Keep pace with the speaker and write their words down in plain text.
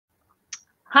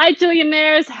Hi,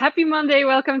 Jillionaires. Happy Monday.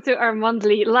 Welcome to our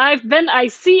monthly live. Ben, I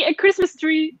see a Christmas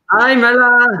tree. Hi,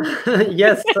 Mela.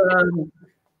 Yes,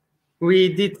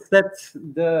 we did set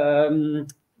the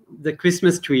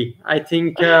Christmas tree. I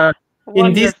think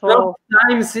in these dark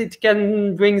times it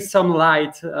can bring some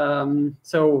light.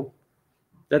 So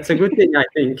that's a good thing, I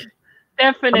think.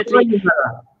 Definitely.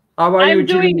 How are you,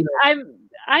 Jillionaire?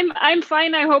 I'm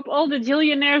fine. I hope all the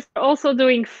Jillionaires are also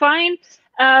doing fine.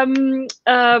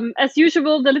 As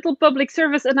usual, the little public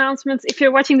service announcements. If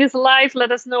you're watching this live,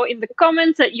 let us know in the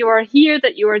comments that you are here,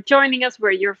 that you are joining us,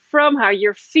 where you're from, how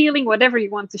you're feeling, whatever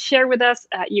you want to share with us.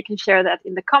 You can share that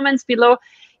in the comments below.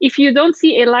 If you don't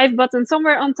see a live button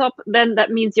somewhere on top, then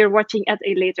that means you're watching at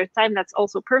a later time. That's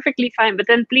also perfectly fine. But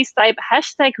then please type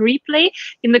 #replay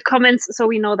in the comments so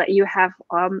we know that you have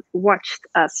watched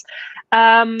us.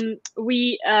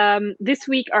 We this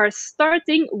week are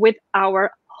starting with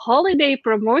our holiday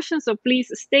promotion, so please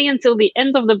stay until the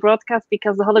end of the broadcast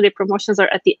because the holiday promotions are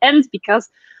at the end, because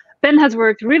Ben has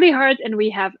worked really hard and we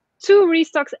have 2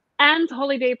 restocks and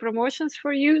holiday promotions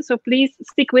for you. So please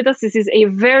stick with us. This is a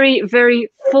very, very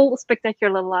full,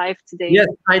 spectacular live today. Yes,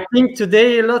 I think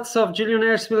today lots of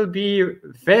Jillionaires will be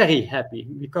very happy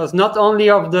because not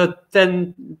only of the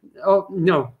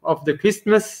of the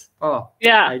Christmas. Oh,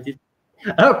 yeah, I did.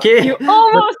 Okay. You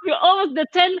almost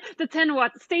the 10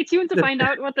 what? Stay tuned to find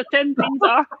out what the 10 things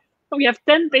are. We have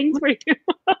 10 things for you.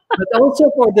 But also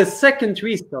for the second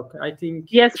restock, I think.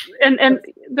 Yes, and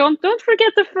don't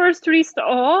forget the first restock.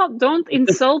 Oh, don't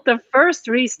insult the first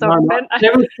restock. No,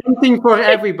 there was something for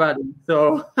everybody.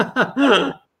 So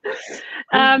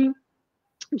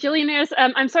Jillionaires,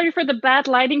 I'm sorry for the bad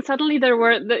lighting. Suddenly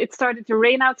it started to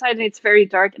rain outside and it's very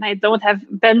dark, and I don't have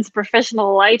Ben's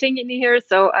professional lighting in here,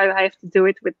 so I have to do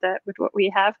it with what we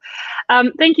have.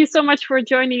 Thank you so much for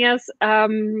joining us.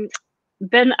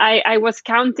 Ben, I was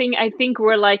counting. I think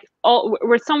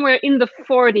we're somewhere in the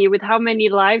 40 with how many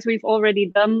lives we've already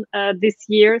done this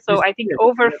year. So I think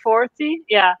over 40.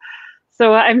 Yeah.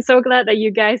 So I'm so glad that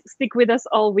you guys stick with us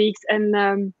all weeks and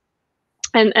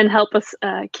help us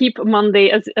keep Monday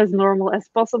as normal as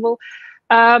possible.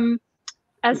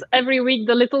 As every week,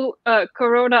 the little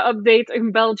corona update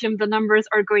in Belgium, the numbers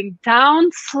are going down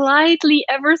slightly,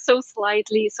 ever so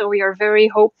slightly. So we are very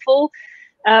hopeful.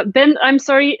 Ben, I'm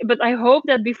sorry, but I hope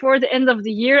that before the end of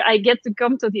the year, I get to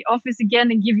come to the office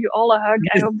again and give you all a hug.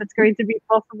 I hope that's going to be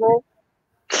possible.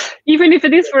 Even if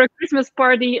it is for a Christmas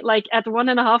party, like at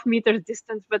 1.5 meters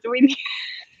distance, but we need...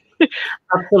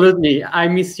 Absolutely. I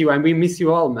miss you, and we miss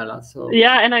you all, Mela. So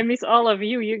yeah, and I miss all of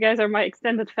you. You guys are my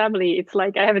extended family. It's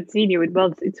like I haven't seen you,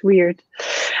 but it's weird.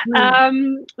 Let's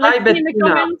see in the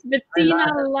comments.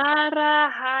 Bettina,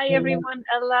 Lara, hi everyone.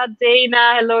 Ella,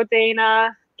 Dana, hello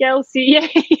Dana. Kelsey, yay.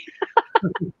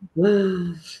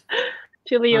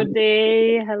 Julio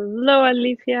Day, hello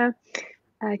Alicia.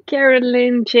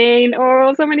 Carolyn, Jane,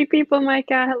 oh, so many people,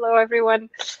 Micah, hello everyone.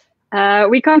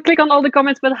 We can't click on all the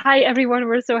comments, but hi everyone,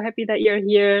 we're so happy that you're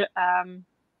here.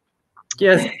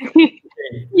 Yes.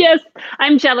 Yes,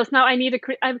 I'm jealous. Now I need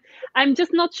I'm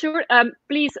just not sure.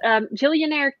 Please,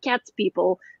 Jillionaire cat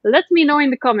people, let me know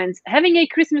in the comments. Having a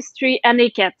Christmas tree and a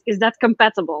cat, is that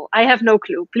compatible? I have no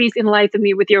clue. Please enlighten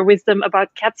me with your wisdom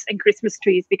about cats and Christmas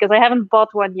trees, because I haven't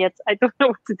bought one yet. I don't know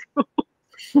what to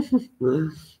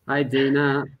do. Hi,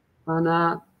 Dana.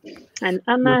 Anna. And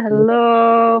Anna,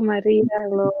 hello. Maria,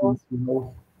 hello.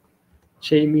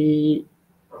 Jamie.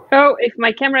 Oh, if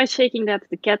my camera is shaking, that's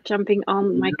the cat jumping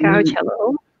on my couch.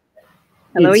 Hello.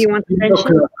 Hello, you want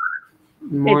attention?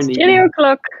 Morning. It's chilly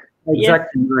o'clock.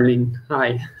 Exactly, yes. Morning.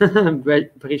 Hi.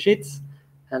 Brigitte.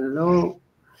 Hello.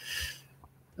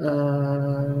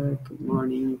 Good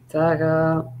morning,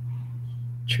 Tara.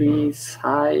 Trees.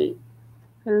 Hi.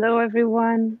 Hello,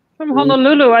 everyone. From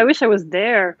Honolulu. I wish I was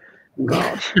there.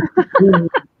 God.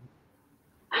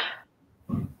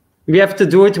 We have to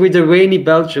do it with the rainy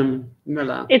Belgium,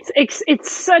 Mela. It's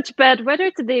such bad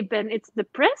weather today, Ben. It's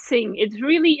depressing. It's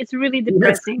really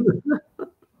depressing.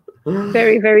 Yes.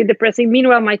 Very, very depressing.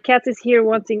 Meanwhile, my cat is here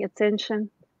wanting attention.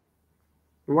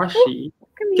 Washi,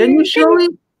 can you show me?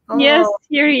 Oh. Yes,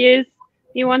 here he is.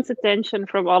 He wants attention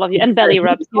from all of you, and belly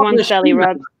rubs. He wants belly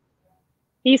rubs.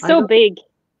 He's so big.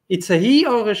 It's a he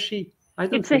or a she?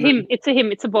 It's a him. It's a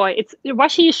him. It's a boy.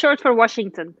 Washi is short for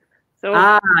Washington. So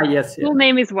yes. Full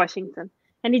name is Washington,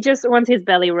 and he just wants his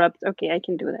belly rubbed. Okay, I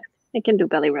can do that. I can do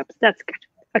belly rubs. That's good.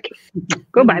 Okay,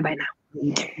 go bye now.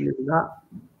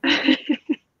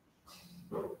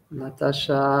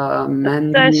 Natasha,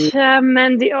 Mandy. Natasha,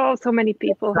 Mandy. Oh, so many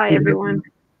people. Hi, everyone.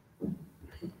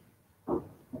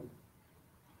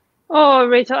 Oh,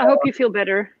 Rachel, I hope you feel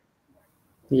better.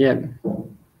 Yeah.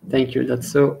 Thank you. That's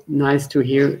so nice to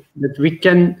hear that we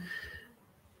can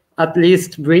at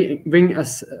least bring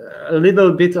us a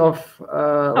little bit of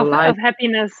light of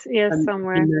happiness, yes,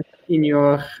 somewhere. In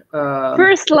your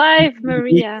first live,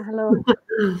 Maria. Hello.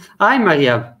 Hi,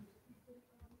 Maria.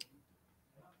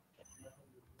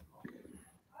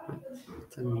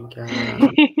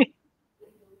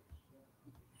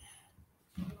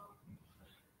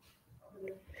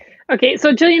 Okay,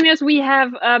 so Jillionaires, we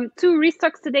have 2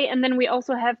 restocks today, and then we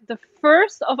also have the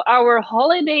first of our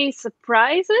holiday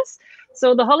surprises.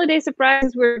 So the holiday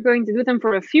surprises, we're going to do them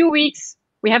for a few weeks.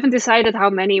 We haven't decided how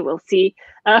many, we'll see.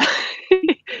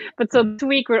 But so this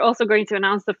week, we're also going to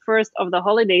announce the first of the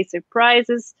holiday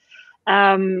surprises.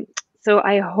 So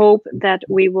I hope that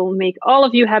we will make all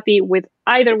of you happy with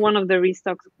either one of the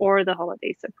restocks or the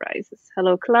holiday surprises.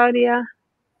 Hello, Claudia.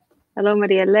 Hello,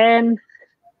 Maria-Hélène.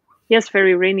 Yes,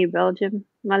 very rainy Belgium.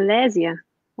 Malaysia.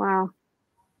 Wow.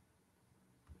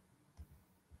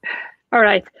 All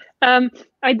right.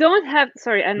 I don't have,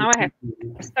 sorry, I now I have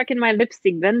stuck in my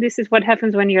lipstick. Then this is what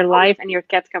happens when you're live and your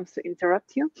cat comes to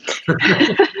interrupt you.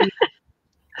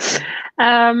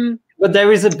 But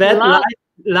there is a bad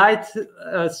light,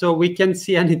 so we can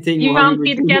see anything. You can't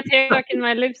see the cat hair stuck in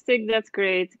my lipstick. That's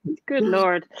great. Good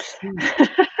Lord.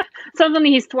 Suddenly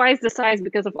he's twice the size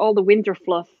because of all the winter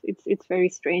fluff. It's very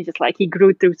strange. It's like he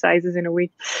grew 2 sizes in a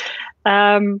week.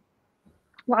 Wow,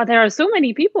 there are so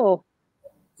many people.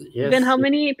 Yes. Then how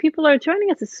many people are joining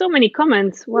us? There's so many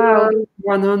comments. Wow.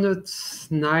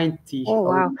 190. Oh,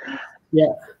 wow.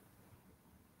 Yeah.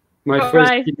 My all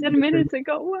first right, 10 minutes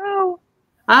ago. Wow.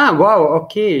 Ah, wow.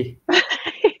 Okay.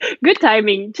 Good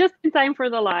timing. Just in time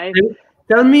for the live.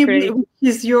 Tell me, which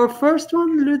is your first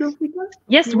one, Ludovica?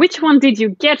 Yes, which one did you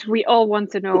get? We all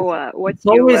want to know what it's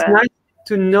always nice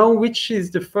to know which is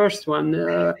the first one.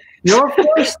 Your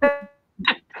first,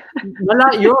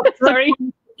 your first sorry.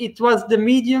 One, it was the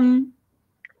medium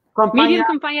Campagna. Medium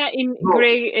Campagna in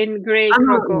gray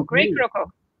croco.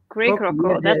 Gray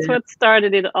croco. That's what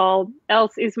started it all.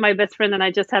 Else is my best friend, and I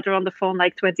just had her on the phone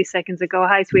like 20 seconds ago.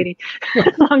 Hi, sweetie.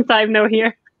 Long time no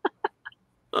hear.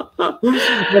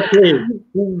 Okay.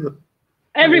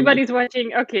 Everybody's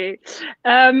watching. Okay.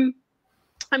 I'm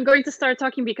going to start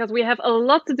talking because we have a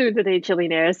lot to do today,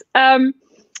 Chillionaires.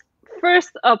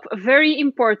 First up, very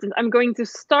important, I'm going to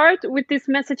start with this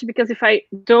message because if I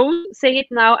don't say it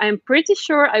now, I'm pretty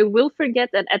sure I will forget,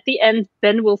 and at the end,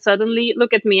 Ben will suddenly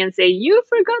look at me and say, you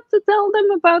forgot to tell them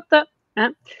about the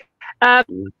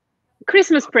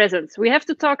Christmas presents. We have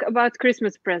to talk about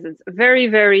Christmas presents. Very,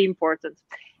 very important.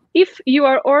 If you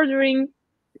are ordering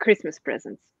Christmas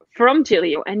presents from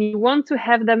Gillio and you want to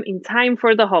have them in time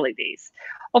for the holidays,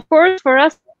 of course, for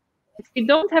us, we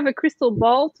don't have a crystal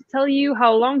ball to tell you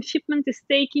how long shipment is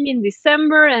taking in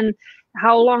December and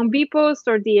how long bpost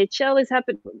or DHL is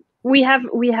happening. We have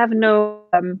no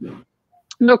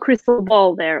crystal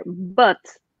ball there. But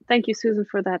thank you, Susan,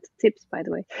 for that tips, by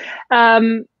the way.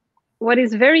 What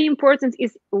is very important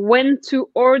is when to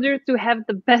order to have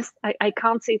the best. I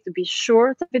can't say to be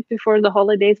sure of it before the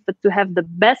holidays, but to have the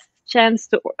best chance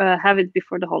to have it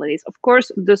before the holidays. Of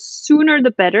course, the sooner the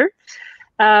better.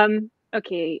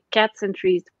 Okay, cats and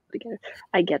trees together.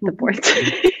 I get the point.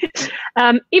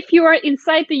 If you are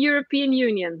inside the European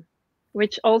Union,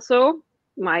 which also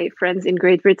my friends in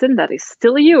Great Britain, that is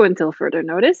still you until further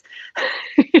notice.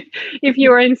 If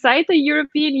you are inside the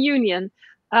European Union,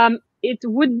 it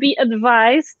would be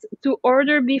advised to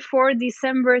order before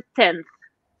December 10th.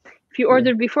 If you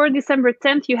order before December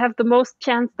 10th, you have the most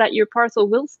chance that your parcel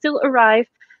will still arrive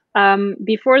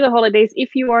before the holidays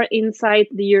if you are inside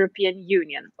the European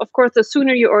Union. Of course, the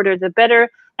sooner you order, the better.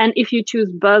 And if you choose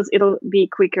Buzz, it'll be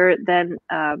quicker than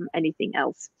anything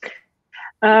else.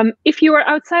 If you are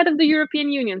outside of the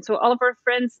European Union, so all of our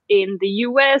friends in the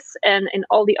US and in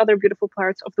all the other beautiful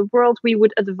parts of the world, we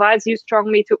would advise you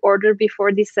strongly to order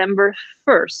before December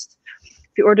 1st.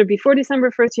 If you order before December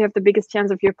 1st, you have the biggest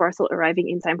chance of your parcel arriving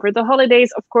in time for the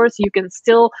holidays. Of course, you can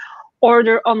still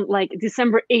order on like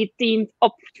December 18th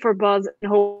up for Buzz and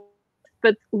hope.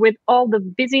 But with all the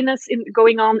busyness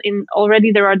going on in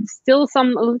already, there are still a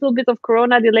little bit of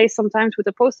corona delays sometimes with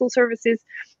the postal services.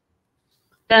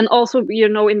 Then also,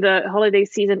 in the holiday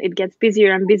season, it gets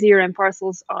busier and busier and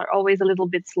parcels are always a little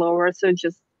bit slower. So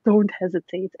just don't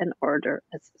hesitate and order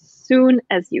as soon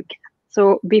as you can.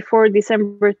 So before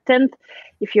December 10th,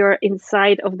 if you're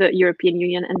inside of the European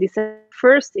Union, and December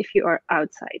 1st, if you are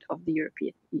outside of the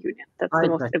European Union. That's the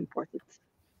most important.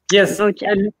 Yes,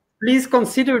 and please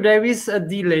consider there is a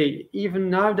delay. Even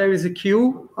now there is a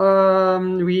queue.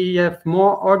 We have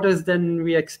more orders than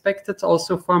we expected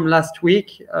also from last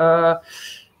week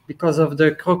because of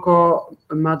the Croco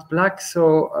Matte Black.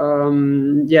 So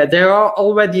yeah, there are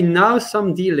already now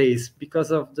some delays because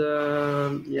of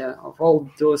of all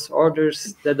those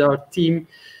orders that our team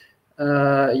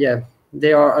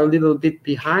they are a little bit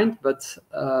behind, but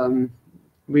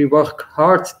we work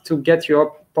hard to get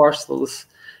your parcels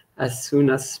as soon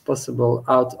as possible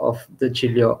out of the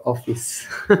Giglio office.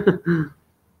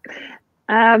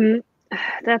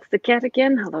 That's the cat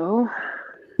again. Hello.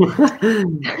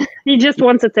 He just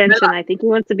wants attention. I think he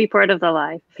wants to be part of the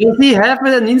live. Does he have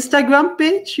an Instagram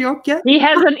page, your cat? He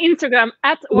has an Instagram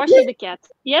at Washi the Cat.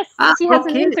 Yes, he has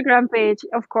an Instagram page.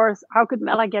 Of course. How could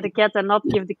Mella get a cat and not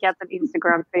give the cat an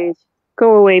Instagram page?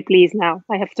 Go away, please. Now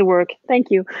I have to work.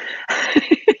 Thank you.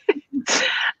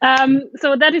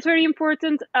 So that is very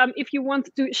important. If you want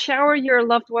to shower your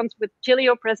loved ones with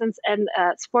Giglio presents and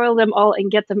spoil them all and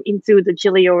get them into the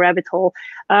Giglio rabbit hole,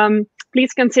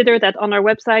 please consider that on our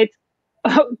website,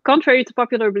 contrary to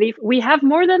popular belief, we have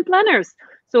more than planners.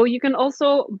 So you can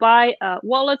also buy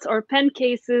wallets or pen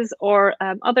cases or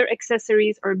other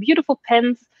accessories or beautiful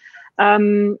pens.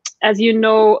 As you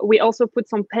know, we also put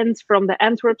some pens from the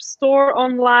Antwerp store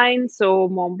online. So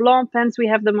Mont Blanc pens, we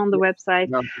have them on the website.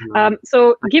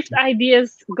 So gift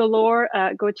ideas galore.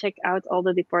 Go check out all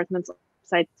the departments on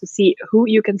the website to see who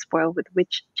you can spoil with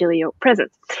which Giglio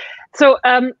present. So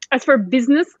as for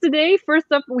business today,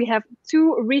 first up, we have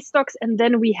 2 restocks and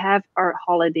then we have our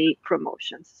holiday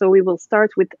promotions. So we will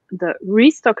start with the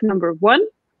restock number 1.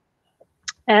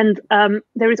 And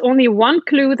there is only one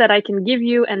clue that I can give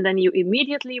you, and then you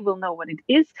immediately will know what it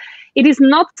is. It is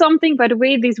not something, by the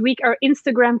way, this week our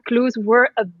Instagram clues were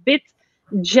a bit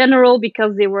general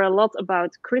because they were a lot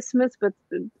about Christmas, but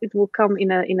it will come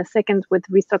in a second with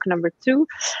restock number 2.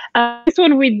 This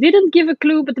one we didn't give a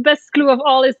clue, but the best clue of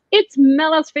all is it's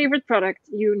Mella's favorite product.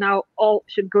 You now all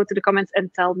should go to the comments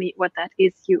and tell me what that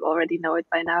is. You already know it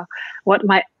by now, what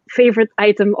my favorite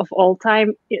item of all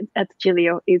time at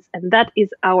Giglio is, and that is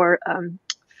our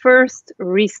first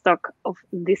restock of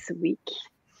this week.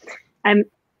 I'm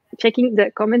checking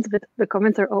the comments, but the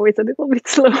comments are always a little bit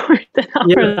slower than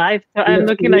our live. So I'm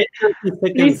looking like,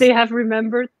 please, they have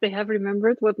remembered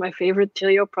what my favorite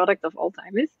Giglio product of all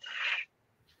time is.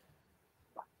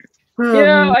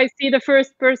 Yeah, I see the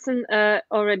first person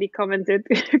already commented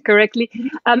correctly.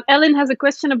 Ellen has a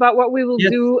question about what we will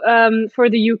do for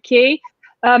the UK.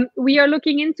 We are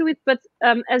looking into it, but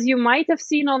as you might have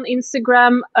seen on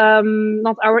Instagram,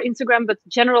 not our Instagram, but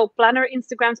general planner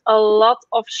Instagrams, a lot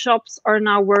of shops are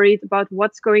now worried about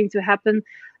what's going to happen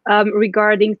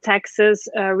regarding taxes,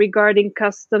 regarding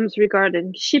customs,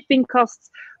 regarding shipping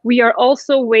costs. We are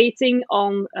also waiting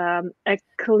on a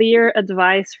clear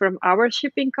advice from our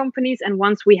shipping companies. And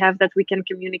once we have that, we can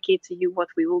communicate to you what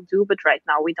we will do. But right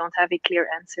now, we don't have a clear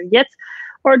answer yet.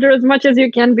 Order as much as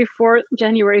you can before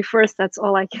January 1st. That's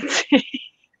all I can say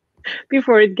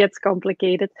before it gets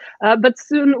complicated. But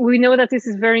soon we know that this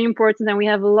is very important and we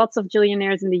have lots of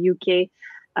Gillionaires in the UK.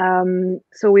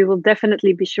 So we will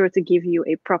definitely be sure to give you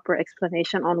a proper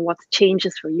explanation on what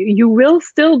changes for you. You will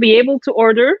still be able to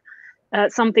order.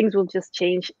 Some things will just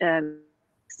change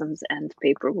systems and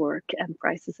paperwork and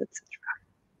prices,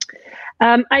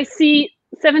 etc. I see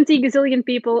 70 gazillion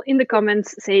people in the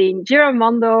comments saying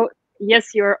Giramondo.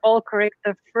 Yes, you're all correct.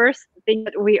 The first thing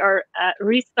that we are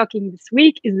restocking this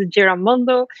week is the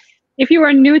Giramondo. If you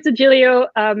are new to Giglio,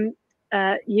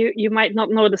 you might not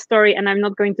know the story, and I'm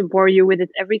not going to bore you with it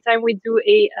every time we do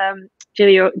a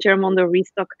Giramondo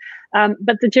restock.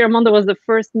 But the Giramondo was the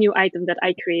first new item that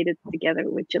I created together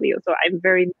with Giglio, so I'm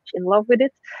very much in love with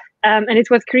it. And it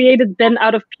was created then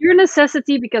out of pure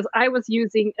necessity because I was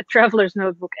using a traveler's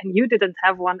notebook and you didn't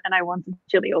have one, and I wanted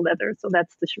Giglio leather. So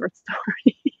that's the short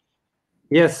story.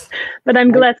 Yes. But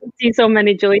I'm glad to see so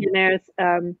many Gillionaires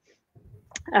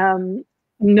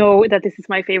know that this is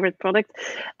my favorite product.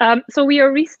 So we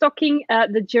are restocking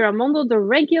the Giramondo, the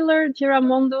regular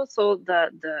Giramondo. So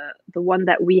the one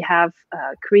that we have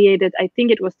created, I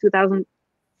think it was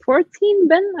 2014,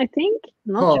 Ben, I think.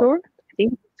 Not sure. I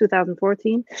think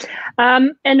 2014.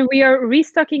 And we are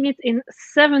restocking it in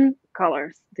 7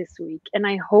 colors this week. And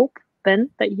I hope, Ben,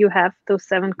 that you have those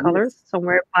 7 colors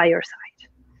somewhere by your side.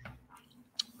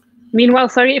 Meanwhile,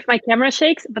 sorry if my camera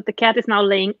shakes, but the cat is now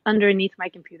laying underneath my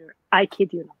computer. I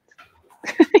kid you not.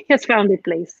 He has found a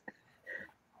place.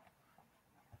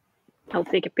 I'll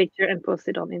take a picture and post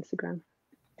it on Instagram.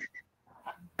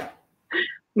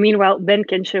 Meanwhile, Ben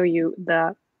can show you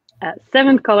the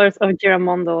 7 colors of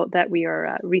Giramondo that we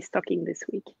are restocking this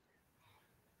week.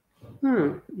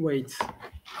 Wait,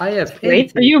 I have 8.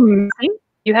 Wait, are you missing?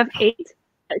 You have 8?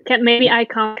 Maybe I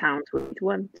can't count. Wait,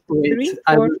 1, 2, 3,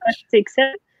 4, 5, 6,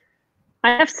 7. I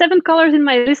have 7 colors in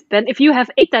my list, Ben. If you have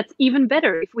 8, that's even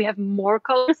better. If we have more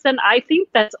colors, then I think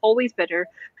that's always better.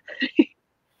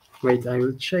 Wait, I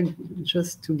will check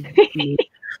just to make sure.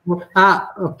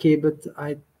 Okay, but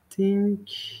I think...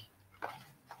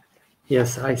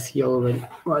 Yes, I see already.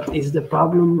 What is the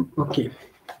problem? Okay.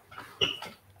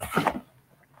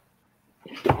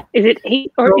 Is it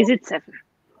 8 or is it 7?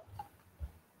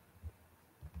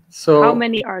 So how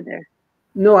many are there?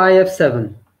 No, I have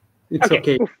 7. It's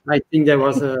okay. Oof. I think there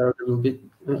was a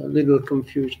little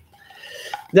confusion.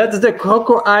 That's the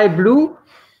Cocoa Eye Blue.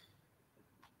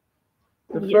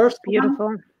 The first beautiful.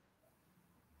 one.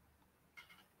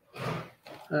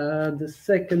 The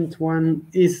second one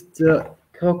is the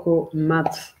Cocoa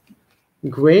Matte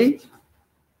Gray.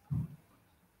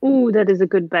 Ooh, that is a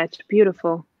good batch.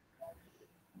 Beautiful.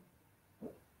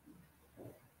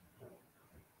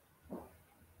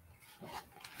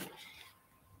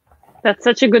 That's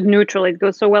such a good neutral. It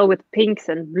goes so well with pinks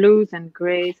and blues and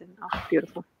grays, and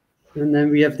beautiful. And then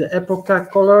we have the Epoca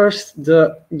colors,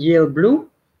 the Yale Blue.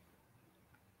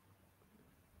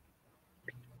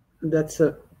 That's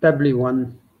a pebbly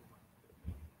one.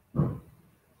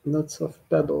 Lots of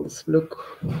pebbles.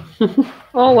 Look.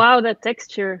 Oh wow, that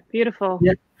texture, beautiful.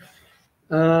 Yeah.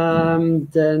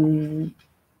 Then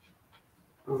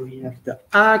we have the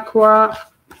Aqua.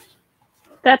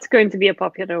 That's going to be a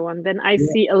popular one. Then I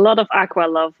see a lot of Aqua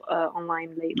love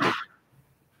online lately.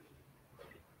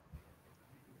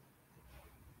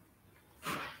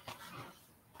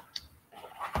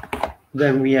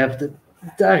 Then we have the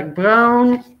dark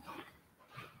brown.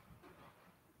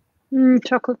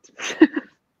 Chocolate.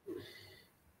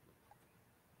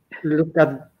 Look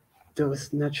at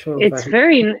those natural. It's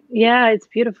it's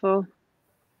beautiful.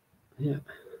 Yeah.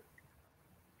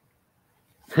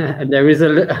 And there is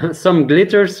some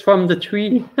glitters from the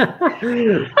tree.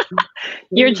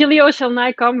 Your Gilio shall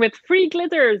now come with free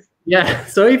glitters. Yeah,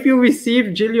 so if you receive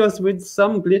Gilios with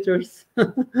some glitters.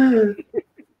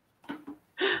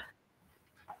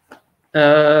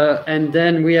 And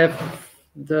then we have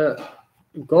the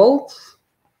gold.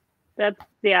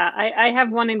 I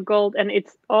have one in gold, and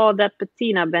it's that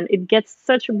patina, Ben. It gets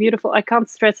such a beautiful, I can't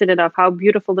stress it enough how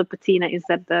beautiful the patina is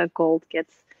that the gold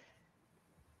gets.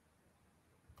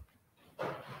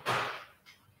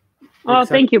 Oh,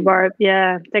 exactly. Thank you, Barb.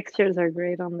 Yeah, textures are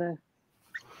great on the...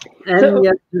 And we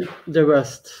have the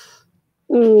rust.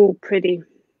 Ooh, pretty.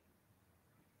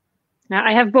 Now,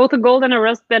 I have both a gold and a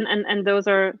rust, Ben, and those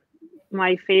are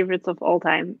my favorites of all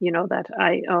time. You know that.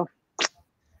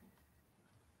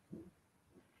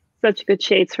 Such good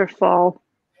shades for fall.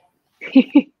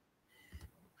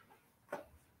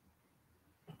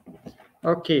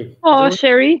 Okay. Oh,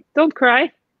 Sherry, don't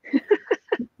cry.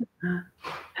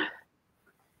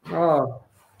 Oh.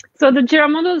 So the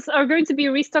Giramondos are going to be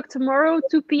restocked tomorrow,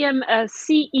 2 p.m.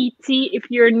 CET.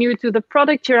 If you're new to the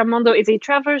product, Giramondo is a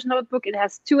traveler's notebook. It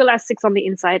has 2 elastics on the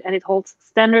inside, and it holds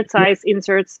standard size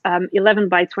inserts, 11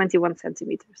 by 21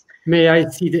 centimeters. May I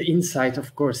see the inside?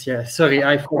 Of course, yeah. Sorry,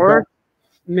 I forgot.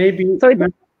 Maybe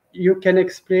you can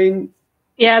explain.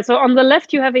 Yeah, so on the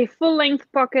left, you have a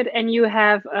full-length pocket, and you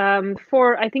have 4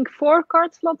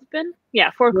 card slots, Ben?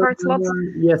 Yeah, 4 card slots.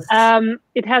 Yes.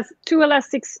 It has 2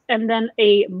 elastics and then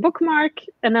a bookmark,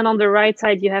 and then on the right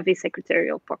side, you have a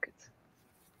secretarial pocket.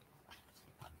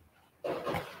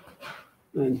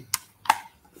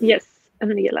 Yes,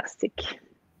 and the elastic.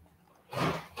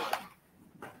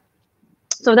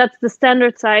 So that's the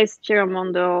standard size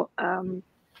Giramondo.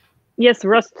 Yes,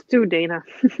 rust too, Dana.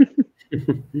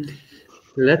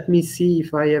 Let me see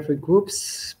if I have a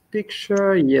groups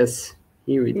picture. Yes,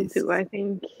 here it is. I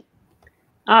think.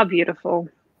 Beautiful.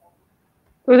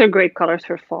 Those are great colors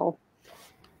for fall.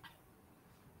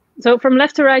 So from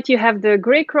left to right, you have the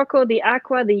gray croco, the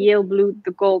aqua, the Yale blue,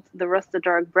 the gold, the rust, the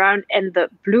dark brown, and the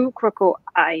blue croco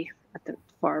eye at the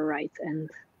far right end.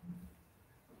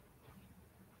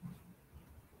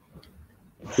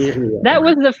 That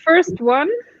was the first one.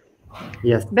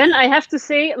 Yes. Ben, I have to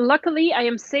say, luckily I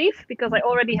am safe because I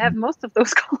already have most of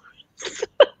those colors.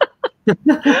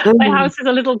 My house is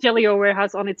a little Gilio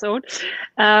warehouse on its own.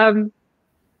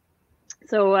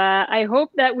 So I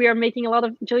hope that we are making a lot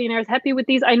of Gillionaires happy with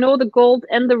these. I know the gold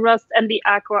and the rust and the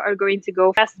aqua are going to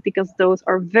go fast because those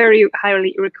are very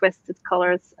highly requested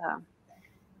colors.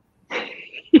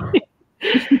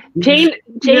 Jane,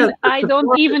 yes. I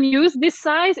don't even use this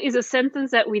size is a sentence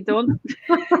that we don't,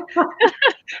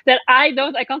 I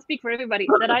can't speak for everybody,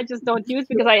 that I just don't use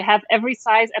because I have every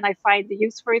size and I find the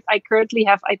use for it. I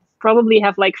probably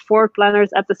have like 4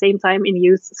 planners at the same time in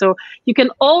use. So you can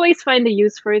always find the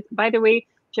use for it. By the way,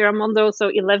 Giramondo, so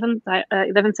 11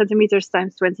 centimeters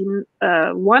times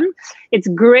 21. It's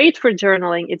great for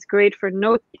journaling. It's great for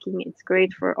note taking. It's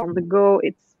great for on the go.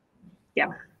 It's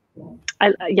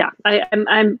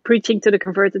I'm preaching to the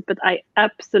converted, but I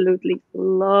absolutely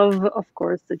love, of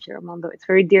course, the Giramondo. It's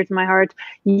very dear to my heart.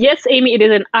 Yes, Amy, it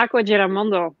is an Aqua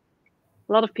Giramondo.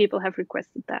 A lot of people have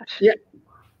requested that. Yeah.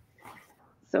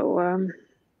 So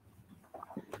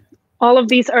all of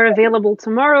these are available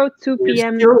tomorrow, 2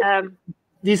 p.m.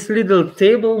 This little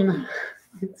table,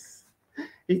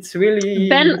 it's really.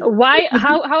 Ben, why?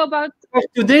 How about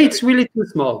today? It's really too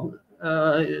small.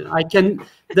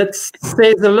 That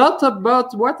says a lot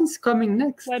about what is coming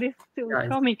next. What is still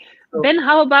coming? So, Ben,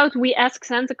 how about we ask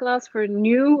Santa Claus for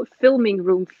new filming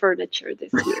room furniture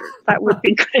this year? That would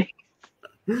be great.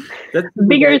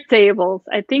 Bigger tables.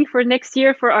 I think for next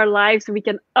year, for our lives, we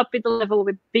can up it a level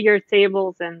with bigger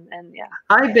tables and yeah.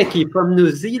 Hi, Becky from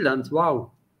New Zealand.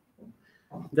 Wow.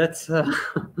 That's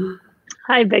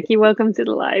Hi Becky, welcome to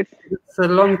the live. It's a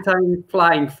long time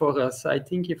flying for us. I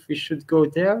think if we should go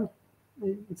there,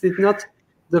 is it not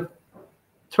the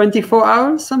 24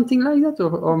 hours, something like that,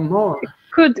 or more?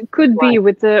 Could be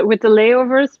with the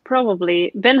layovers,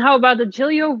 probably. Ben, how about the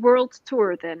Gilio World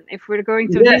Tour then? If we're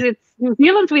going to visit New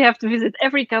Zealand, we have to visit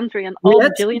every country and all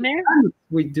the billionaires.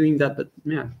 We're doing that, but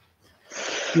yeah.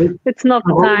 It's not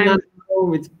the time.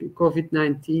 With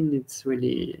COVID-19, it's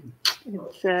really...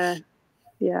 It's,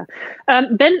 yeah.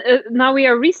 Ben, now we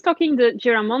are restocking the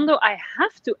Giramondo. I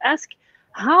have to ask,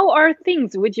 how are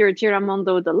things with your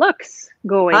Giramondo Deluxe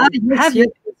going? Yes.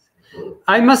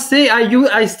 I must say,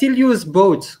 I still use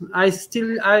both.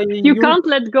 You can't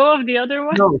let go of the other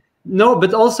one? No,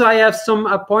 but also I have some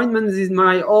appointments in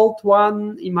my old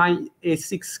one, in my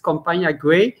A6 Campagna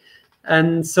Grey.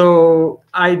 And so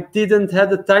I didn't have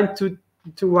the time to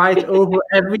write over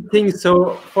everything.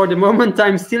 So for the moment,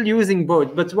 I'm still using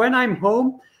both. But when I'm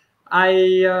home,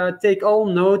 I take all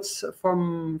notes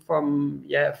from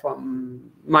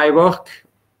my work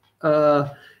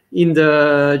in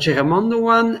the Giramondo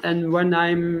one, and when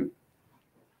I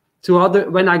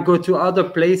go to other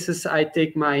places, I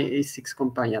take my A6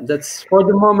 Campagna. That's for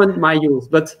the moment my use.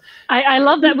 But I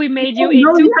love that we made you a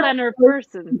two-planner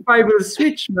person. If I will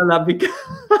switch, Mela, because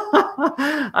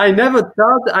I never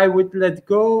thought I would let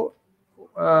go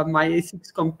my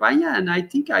A6 Campagna, and I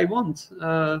think I won't.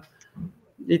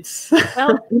 It's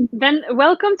well, then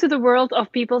welcome to the world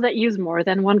of people that use more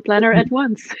than one planner at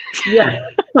once. Yeah.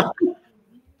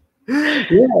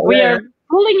 We are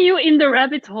pulling you in the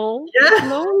rabbit hole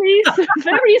slowly,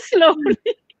 very slowly.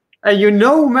 And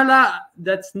Mela,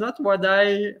 that's not what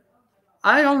I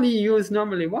only use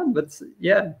normally one, but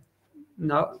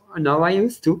now I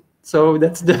use two. So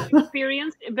that's the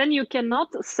experience. Ben, you cannot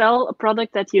sell a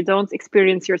product that you don't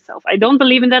experience yourself. I don't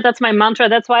believe in that. That's my mantra.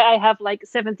 That's why I have like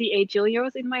 78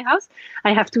 Gilios in my house.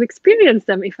 I have to experience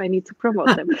them if I need to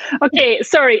promote them. Okay,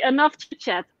 sorry, enough chit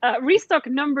chat. Restock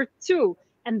number 2.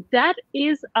 And that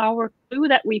is our clue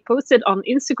that we posted on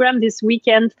Instagram this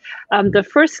weekend. The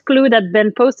first clue that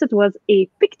Ben posted was a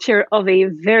picture of a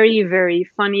very, very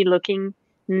funny looking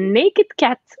naked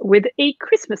cat with a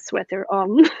Christmas sweater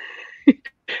on.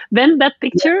 Ben, that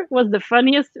picture was the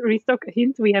funniest restock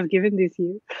hint we have given this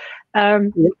year.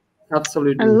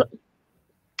 Absolutely.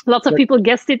 Lots of people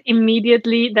guessed it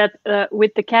immediately that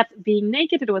with the cat being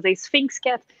naked, it was a Sphinx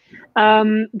cat,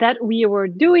 that we were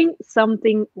doing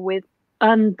something with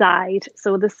undyed.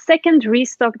 So the second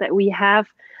restock that we have,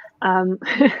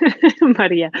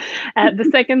 Maria, the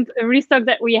second restock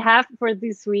that we have for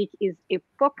this week is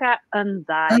Epoca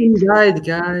Undyed. Undyed,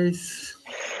 guys.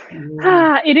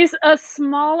 It is a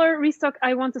smaller restock.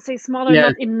 I want to say smaller,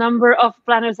 not in number of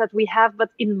planners that we have, but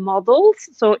in models.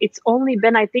 So it's only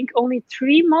been, I think, only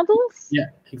 3 models. Yeah,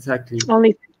 exactly.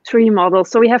 Only 3 models.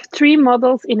 So we have 3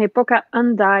 models in Epoca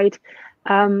Undyed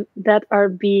that are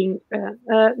being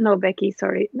no, Becky,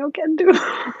 sorry, no, can do.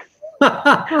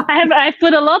 I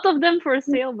put a lot of them for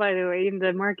sale, by the way, in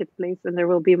the marketplace, and there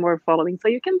will be more following, so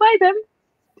you can buy them.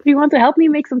 If you want to help me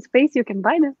make some space, you can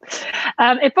buy them.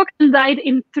 Epoca Undyed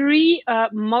in 3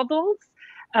 models.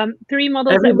 3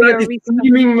 models Everybody's that we are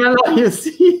screaming, Mela, you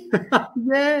see?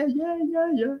 Yeah.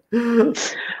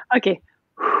 Okay.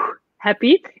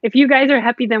 Happy. If you guys are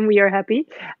happy, then we are happy.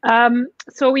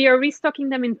 So we are restocking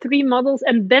them in 3 models,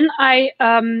 and then I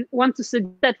want to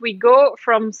suggest that we go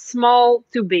from small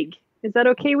to big. Is that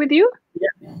okay with you? Yeah.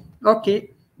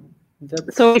 Okay.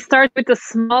 So we start with the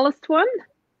smallest one.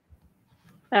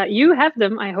 You have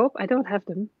them, I hope. I don't have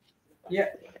them. Yeah.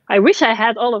 I wish I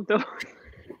had all of those.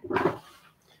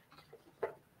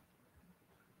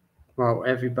 Wow,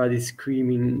 everybody's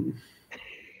screaming.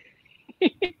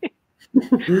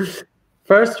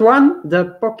 First one,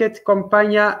 the Pocket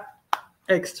Compagnia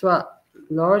Extra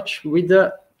Large with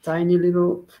the tiny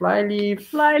little fly leaf.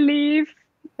 Fly leaf.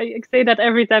 I say that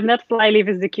every time. That fly leaf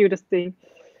is the cutest thing.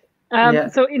 Yeah.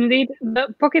 So indeed,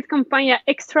 the Pocket Compagnia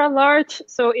Extra Large.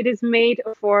 So it is made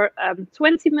for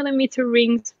 20 millimeter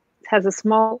rings. It has a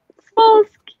small,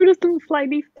 cutest little fly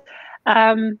leaf.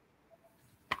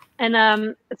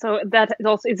 So that is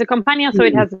also, it's a Compagnia, so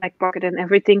it has a back pocket and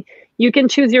everything. You can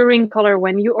choose your ring color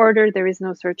when you order. There is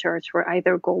no surcharge for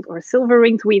either gold or silver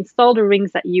rings. We install the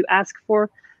rings that you ask for.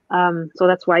 So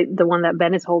that's why the one that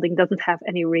Ben is holding doesn't have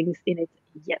any rings in it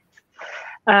yet.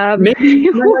 Maybe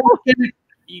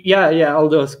yeah, all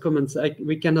those comments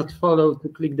we cannot follow to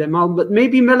click them out. But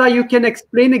maybe Mela, you can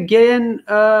explain again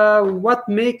what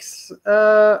makes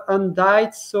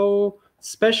Undyed so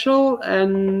special,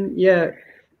 and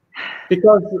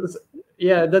because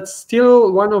that's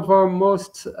still one of our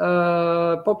most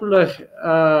popular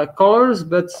colors,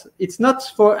 but it's not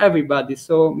for everybody.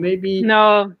 So maybe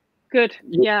good.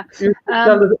 You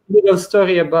tell a little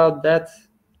story about that,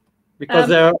 because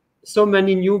there are so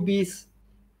many newbies.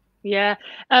 Yeah.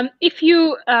 If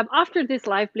you, after this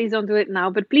live, please don't do it now,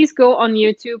 but please go on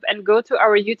YouTube and go to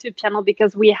our YouTube channel,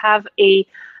 because we have a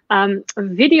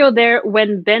video there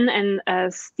when Ben and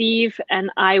Steve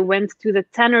and I went to the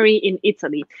tannery in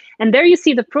Italy. And there you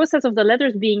see the process of the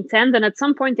leathers being tanned. And at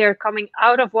some point they're coming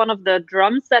out of one of the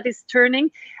drums that is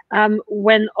turning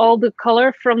when all the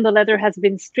color from the leather has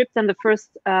been stripped and the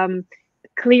first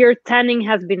clear tanning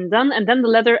has been done. And then the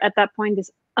leather at that point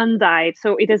is undyed.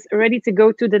 So it is ready to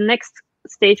go to the next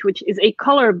stage, which is a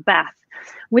color bath.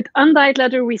 With undyed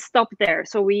leather, we stop there.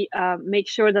 So we make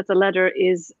sure that the leather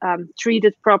is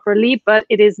treated properly, but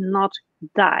it is not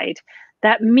dyed.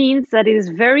 That means that it is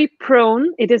very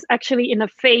prone. It is actually in a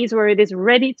phase where it is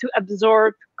ready to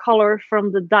absorb color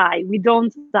from the dye. We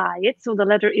don't dye it. So the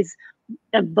leather is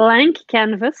a blank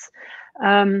canvas.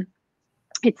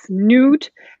 It's nude.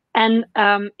 And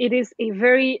it is a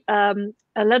very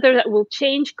a leather that will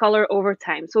change color over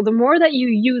time. So the more that you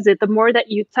use it, the more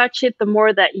that you touch it, the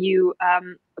more that you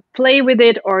play with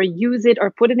it or use it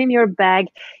or put it in your bag,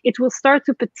 it will start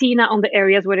to patina on the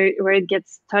areas where it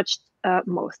gets touched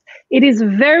most. It is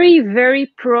very, very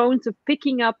prone to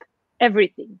picking up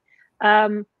everything.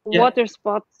 Water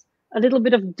spots, a little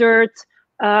bit of dirt.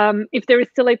 If there is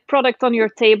still a product on your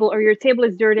table or your table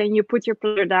is dirty and you put your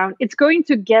planner down, it's going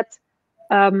to get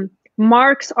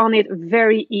marks on it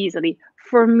very easily.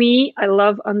 For me, I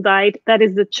love undyed. That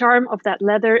is the charm of that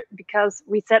leather, because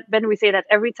we say that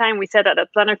every time. We said that at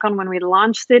PlannerCon when we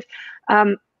launched it.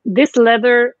 This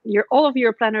leather, all of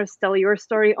your planners tell your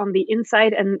story on the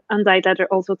inside, and undyed leather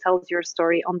also tells your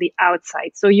story on the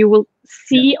outside. So you will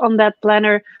see on that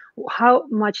planner how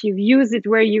much you've used it,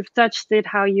 where you've touched it,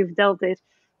 how you've dealt it.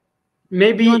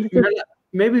 Maybe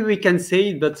we can say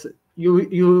it, but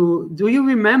do you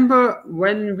remember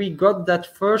when we got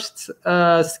that first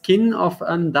skin of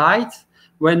undyed,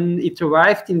 when it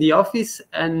arrived in the office?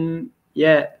 And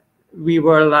we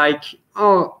were like,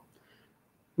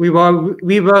 we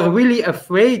were really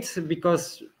afraid,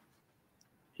 because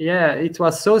it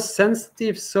was so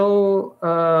sensitive, so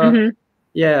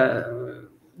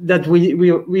that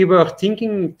we were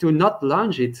thinking to not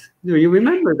launch it. Do you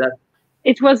remember that?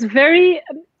 It was very,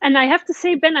 and I have to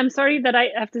say, Ben, I'm sorry that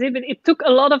I have to say, but it took a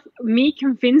lot of me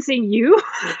convincing you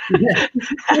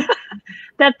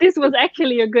that this was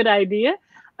actually a good idea.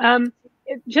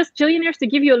 Just Jillionaires, to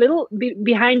give you a little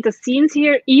behind the scenes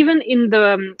here, even in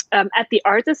the at the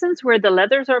artisans where the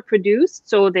leathers are produced,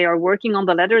 so they are working on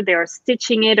the leather, they are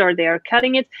stitching it or they are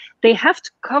cutting it, they have to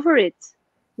cover it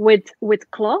with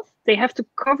cloth. They have to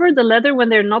cover the leather when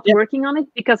they're not working on it,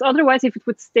 because otherwise, if it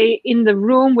would stay in the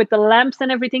room with the lamps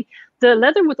and everything, the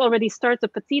leather would already start to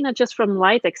patina just from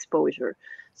light exposure.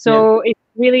 So it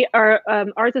really, our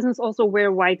artisans also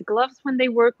wear white gloves when they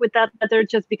work with that leather,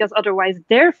 just because otherwise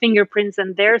their fingerprints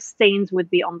and their stains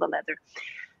would be on the leather.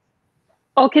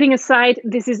 All kidding aside,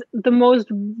 this is the most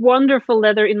wonderful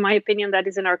leather, in my opinion, that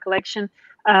is in our collection.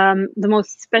 The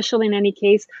most special in any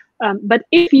case. But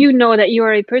if you know that you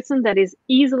are a person that is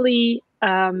easily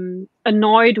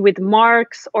annoyed with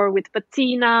marks or with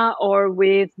patina or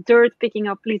with dirt picking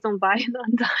up, please don't buy an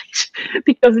undyed,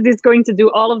 because it is going to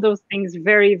do all of those things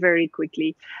very, very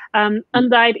quickly.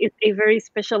 Undyed is a very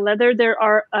special leather. There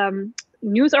are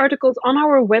news articles on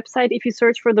our website. If you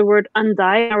search for the word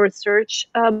undyed, our search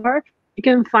bar, you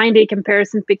can find a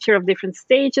comparison picture of different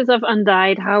stages of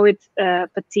undyed, how it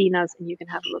patinas, and you can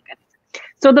have a look at it.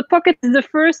 So the pocket is the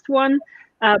first one.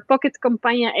 Pocket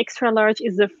Compagnia Extra Large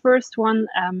is the first one.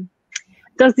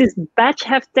 Does this batch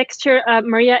have texture?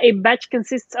 Maria, a batch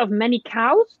consists of many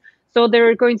cows. So there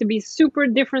are going to be super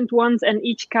different ones, and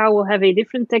each cow will have a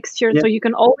different texture. Yeah. So you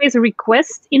can always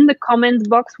request in the comment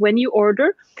box when you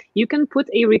order. You can put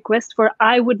a request for,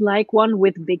 I would like one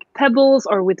with big pebbles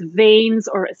or with veins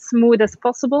or as smooth as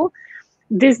possible.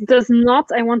 This does not,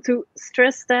 I want to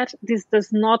stress that, this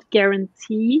does not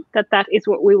guarantee that that is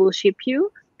what we will ship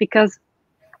you, because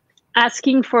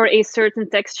asking for a certain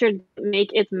texture make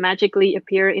it magically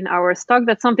appear in our stock.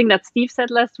 That's something that Steve said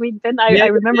last week. Ben, I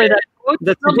remember that quote.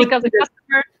 It's not because the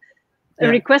customer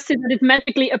requested that it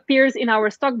magically appears in our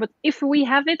stock, but if we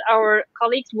have it, our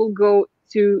colleagues will go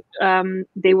to,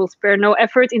 they will spare no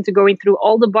effort into going through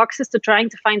all the boxes to trying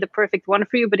to find the perfect one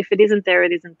for you. But if it isn't there,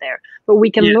 it isn't there. But we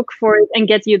can look for it and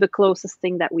get you the closest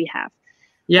thing that we have.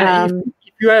 Yeah,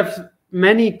 if you have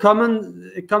many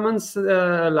comments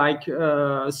like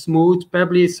smooth,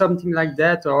 pebbly, something like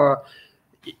that, or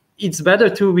it's better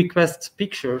to request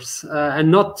pictures and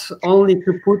not only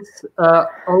to put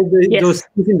all those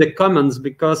things in the comments,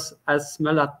 because as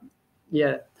Mela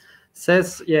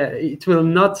says, it will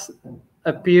not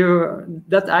appear,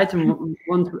 that item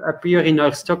won't appear in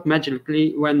our stock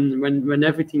magically when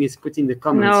everything is put in the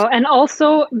comments. No, and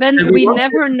also, Ben, we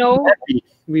never know.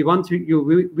 We want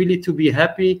you really to be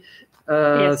happy.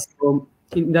 So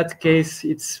in that case,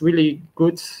 it's really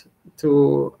good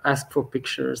to ask for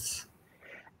pictures.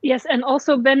 Yes, and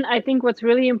also, Ben, I think what's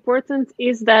really important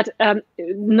is that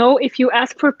know if you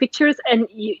ask for pictures, and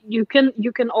you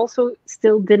can also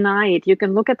still deny it. You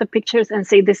can look at the pictures and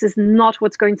say, this is not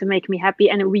what's going to make me happy,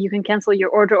 and you can cancel your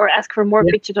order or ask for more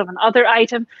pictures of another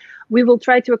item. We will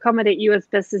try to accommodate you as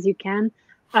best as you can.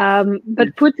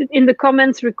 But put it in the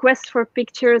comments, request for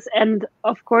pictures. And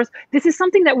of course, this is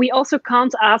something that we also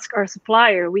can't ask our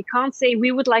supplier. We can't say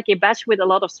we would like a batch with a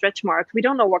lot of stretch marks. We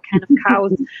don't know what kind of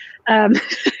cows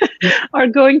are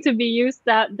going to be used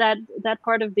that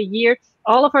part of the year.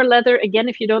 All of our leather, again,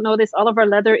 if you don't know this, all of our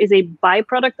leather is a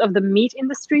byproduct of the meat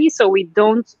industry. So we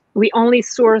only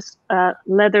source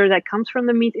leather that comes from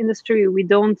the meat industry. We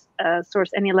don't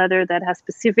source any leather that has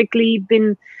specifically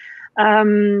been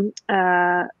gotten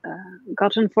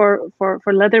for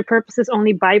leather purposes,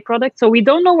 only byproduct. So we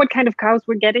don't know what kind of cows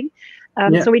we're getting.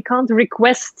 So we can't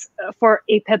request for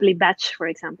a pebbly batch, for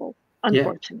example,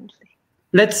 unfortunately.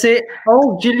 Let's say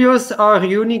all Gilios are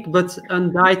unique, but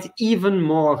undyed even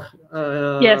more.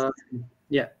 Yes.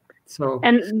 Yeah. So.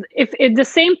 And if the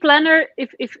same planner,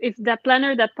 if that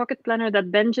planner, that pocket planner that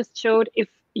Ben just showed, if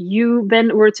you,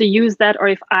 Ben, were to use that, or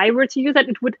if I were to use that,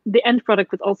 the end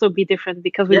product would also be different,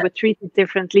 because we would treat it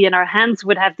differently, and our hands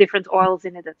would have different oils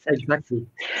in it, etc. Exactly.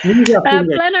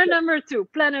 Planner number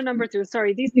two.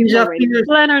 Sorry, these things are ready.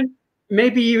 Planner.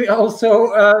 Maybe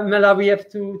also, Mela, we have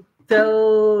to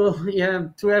tell,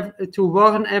 to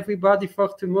warn everybody for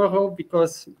tomorrow,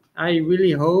 because I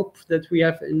really hope that we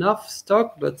have enough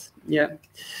stock. But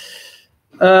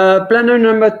planner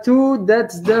number 2,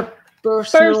 that's the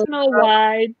personal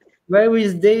wide. Where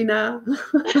is Dana?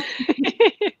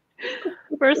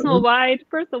 Personal wide.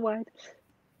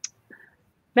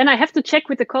 Then I have to check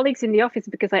with the colleagues in the office,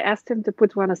 because I asked him to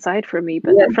put one aside for me,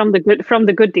 but from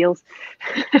the good deals.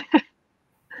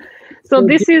 So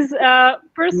this is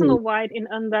personal wide in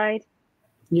undyed.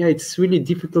 Yeah, it's really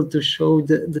difficult to show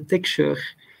the texture.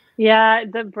 Yeah,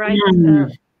 the bright.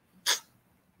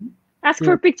 Ask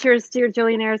for pictures, dear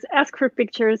Jillionaires. Ask for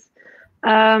pictures.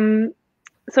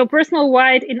 So personal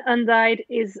wide in undyed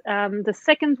is the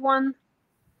second one.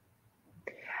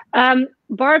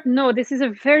 Barb, no, this is a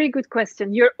very good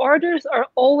question. Your orders are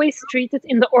always treated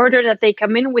in the order that they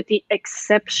come in, with the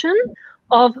exception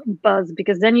of Buzz,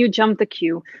 because then you jump the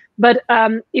queue. But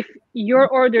if your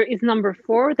order is number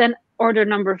 4, then order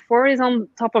number 4 is on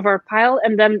top of our pile,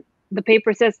 and then the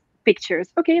paper says pictures.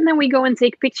 Okay, and then we go and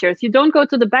take pictures. You don't go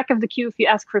to the back of the queue if you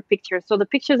ask for pictures. So the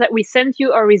pictures that we sent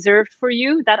you are reserved for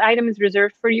you. That item is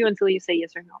reserved for you until you say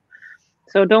yes or no.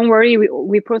 So don't worry,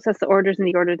 we process the orders in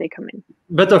the order they come in.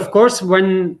 But of course,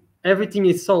 when everything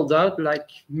is sold out, like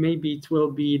maybe it will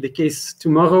be the case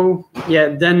tomorrow,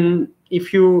 then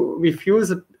if you refuse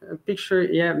a picture,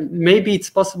 maybe it's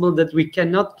possible that we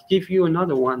cannot give you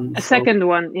another one. A second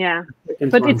one,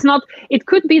 but it's not, it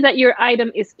could be that your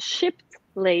item is shipped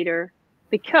later,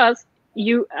 because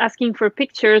you asking for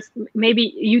pictures,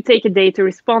 maybe you take a day to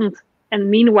respond, and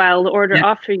meanwhile the order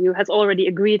after you has already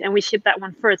agreed, and we ship that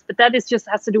one first. But that is just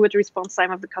has to do with the response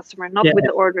time of the customer, not with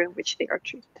the order in which they are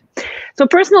treated. So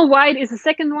personal wide is the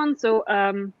second one. So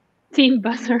team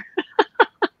buzzer.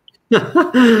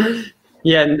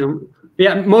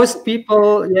 Most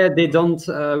people they don't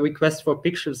request for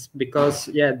pictures, because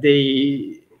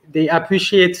they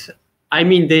appreciate, I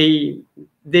mean,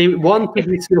 they want to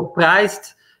be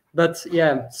surprised But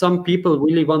yeah, some people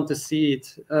really want to see it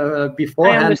I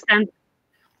beforehand. understand.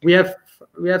 We have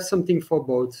something for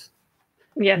both.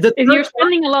 Yes, The if you're third one-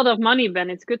 spending a lot of money, Ben,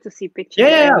 it's good to see pictures. I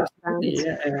yeah, understand. absolutely,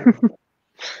 yeah.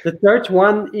 The third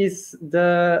one is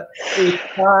the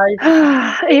A5.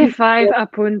 A5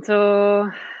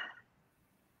 Appunto.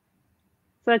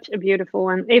 Such a beautiful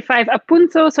one. A5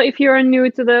 Appunto. So if you are new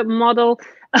to the model,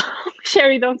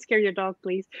 Sherry, don't scare your dog,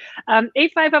 please.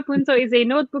 A5 Appunto is a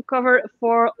notebook cover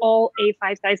for all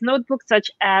A5 size notebooks, such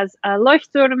as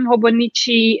Leuchtturm,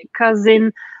 Hobonichi,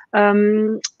 Kazin,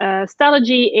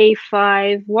 Stalogy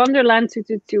A5, Wonderland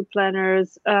 222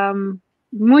 planners.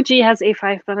 Muji has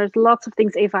A5 planners. Lots of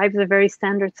things. A5 is a very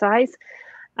standard size.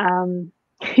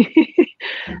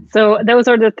 So those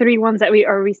are the three ones that we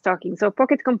are restocking. So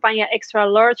Pocket Compagnia Extra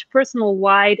Large, Personal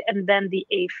Wide, and then the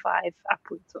A5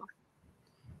 Appunto.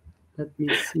 Let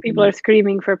me see. People are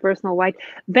screaming for Personal Wide.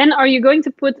 Ben, are you going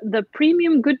to put the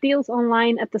premium good deals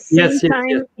online at the same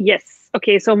time? Yes.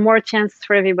 Okay, so more chances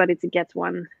for everybody to get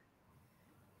one.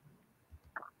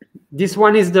 This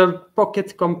one is the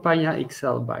Pocket Compagnia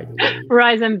XL, by the way.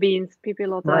 Rice and beans, Pipi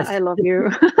Lotta, I love you.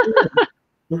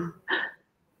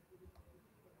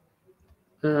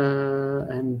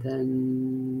 And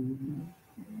then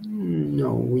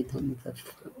no, we don't have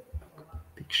a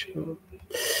picture.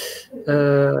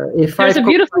 There's a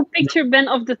beautiful picture, Ben,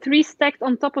 of the three stacked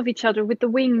on top of each other with the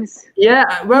wings.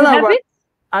 Yeah, well,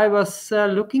 I was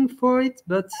looking for it,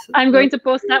 but I'm going to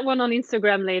post that one on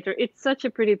Instagram later. It's such a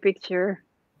pretty picture.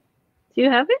 Do you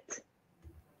have it?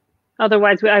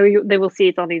 Otherwise, they will see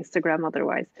it on Instagram.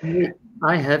 Otherwise,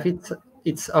 I have it.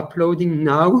 It's uploading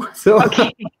now, so okay.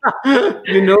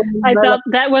 You know. I thought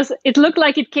that was. It looked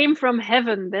like it came from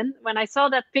heaven. Then, when I saw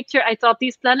that picture, I thought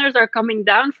these planners are coming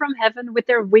down from heaven with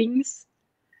their wings.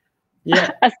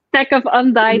 Yeah, a stack of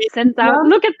undyed sent out.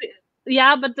 Look at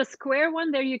but the square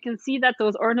one there, you can see that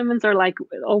those ornaments are like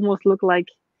almost look like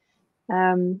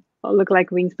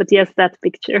wings. But yes, that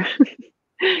picture.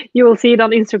 You will see it on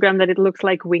Instagram that it looks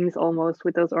like wings almost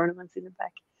with those ornaments in the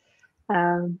back.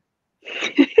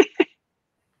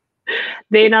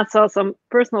 Dana saw some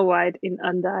Personal Wide in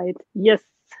undyed. Yes.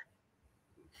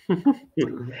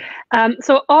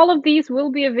 So all of these will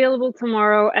be available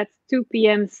tomorrow at 2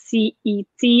 p.m.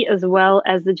 CET, as well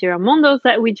as the Giramondos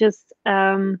that we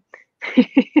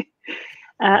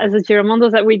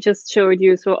just showed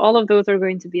you. So all of those are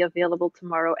going to be available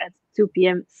tomorrow at 2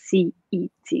 p.m. CET.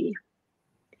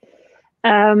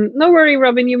 No worry,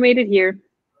 Robin, you made it here.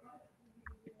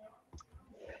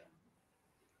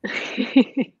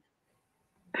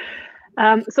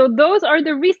 So those are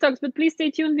the restocks, but please stay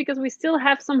tuned because we still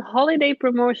have some holiday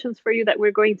promotions for you that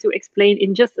we're going to explain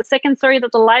in just a second. Sorry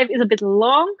that the live is a bit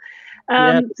long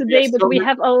today, but we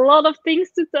have a lot of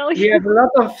things to tell you. We have a lot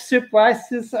of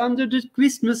surprises under the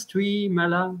Christmas tree,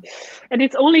 Mela. And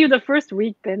it's only the first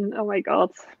week, Ben. Oh my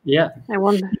God. Yeah. I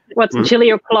wonder what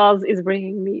Chili or Claus is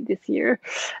bringing me this year.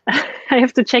 I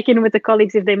have to check in with the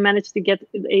colleagues if they managed to get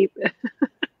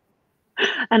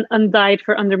an undyed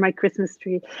for under my Christmas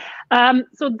tree.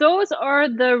 So those are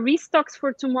the restocks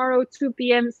for tomorrow, 2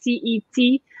 p.m.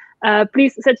 CET.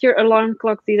 Please set your alarm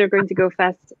clocks. These are going to go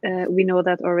fast. We know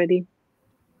that already.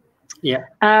 Yeah.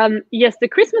 Yes, the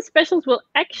Christmas specials will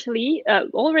actually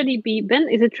already be, Ben,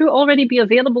 is it true, already be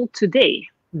available today?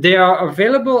 They are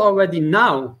available already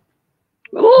now.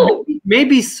 Oh,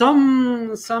 maybe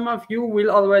some of you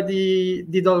will already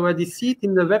see it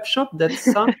in the web shop that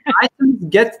some items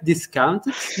get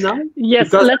discounted now. Yes,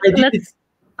 because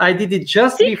I did it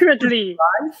just secretly.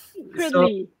 So,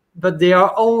 but they are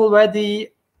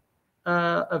already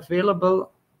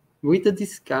available with a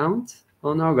discount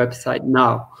on our website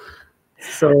now.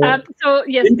 So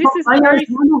yes, this is one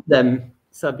of them,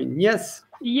 Sabine. Yes.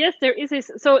 Yes, there is this.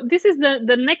 So this is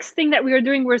the next thing that we are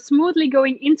doing. We're smoothly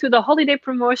going into the holiday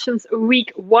promotions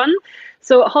week 1.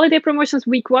 So holiday promotions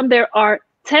week 1, there are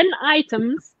 10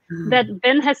 items that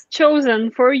Ben has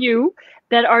chosen for you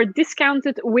that are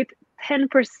discounted with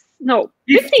 10%. No,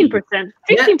 15%. 15%.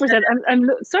 Yeah. I'm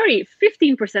sorry,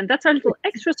 15%. That's our little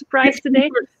extra surprise today.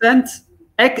 15%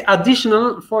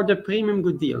 additional for the premium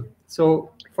good deal. So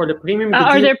for the premium good deal.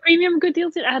 Are there premium good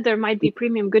deals? There might be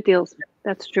premium good deals.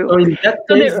 That's true. So in that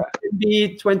case, it would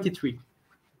be 23.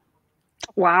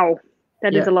 Wow.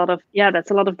 That is a lot of, that's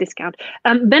a lot of discount.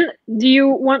 Ben, do you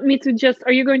want me to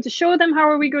are you going to show them? How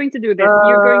are we going to do this?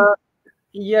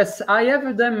 Yes, I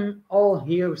have them all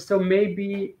here. So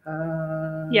maybe.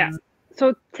 Yeah.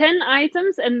 So 10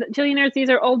 items, and Jillionaires, these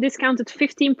are all discounted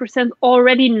 15%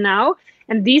 already now.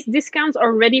 And these discounts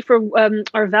are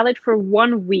are valid for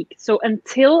 1 week. So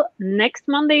until next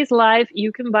Monday's live,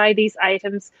 you can buy these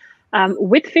items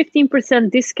with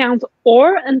 15% discount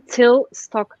or until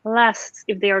stock lasts.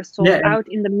 If they are sold out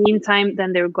in the meantime,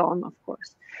 then they're gone, of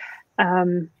course.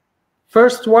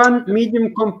 First one,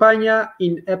 medium Campagna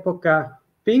in Epoca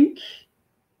pink.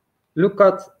 Look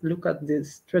at the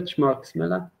stretch marks,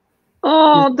 Mela.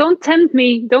 Oh, don't tempt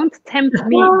me. Don't tempt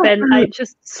me, Ben. I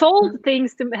just sold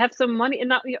things to have some money, and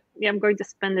now I'm going to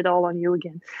spend it all on you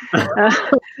again.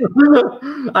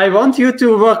 I want you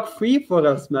to work free for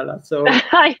us, Mela. So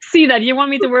I see that. You want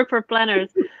me to work for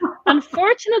planners.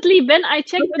 Unfortunately, Ben, I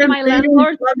checked with my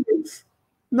landlord.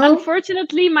 No?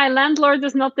 Unfortunately, my landlord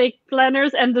does not take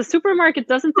planners, and the supermarket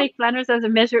doesn't take planners as a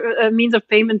means of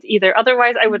payment either.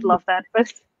 Otherwise, I would love that.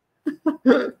 But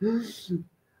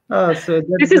so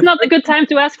this is not a good time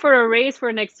to ask for a raise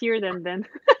for next year, then, Ben.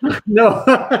 No.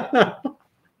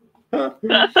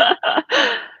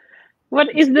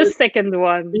 What is the second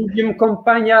one? Medium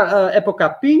Campagna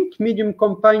Epoca pink, medium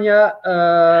Campagna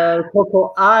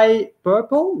Cocoa Eye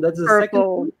purple. That's the second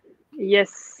one.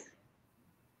 Yes.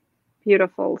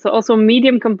 Beautiful. So also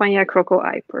medium Campagna Croco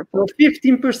Eye purple. So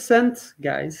 15%,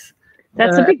 guys.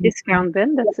 That's a big discount,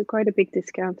 Ben. That's quite a big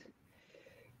discount.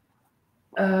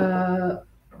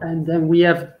 And then we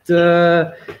have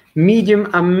the medium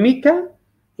Amica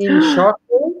in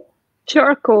charcoal.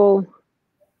 Charcoal.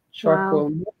 Charcoal,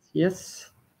 wow. Yes.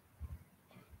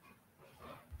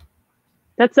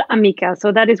 That's the Amica.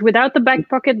 So that is without the back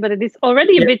pocket, but it is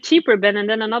already a bit cheaper, Ben. And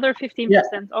then another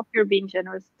 15% off. You're being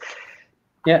generous.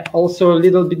 Yeah, also a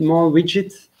little bit more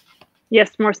rigid.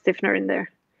 Yes, more stiffener in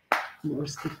there. More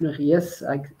stiffener, yes,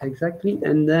 exactly.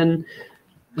 And then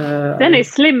a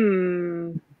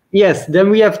slim. Yes, then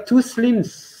we have two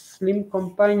slims. Slim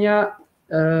Campagna.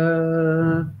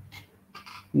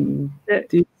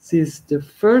 This is the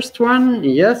first one,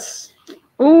 yes.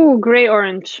 Oh, gray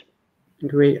orange.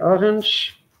 Gray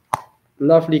orange.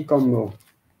 Lovely combo.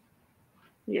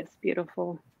 Yes,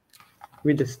 beautiful.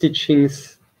 With the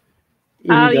stitchings.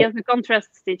 Yes, the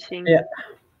contrast stitching. Yeah.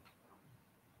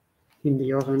 In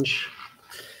the orange.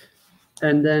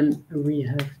 And then we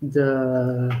have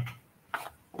the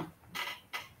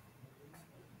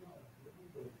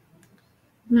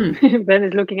Ben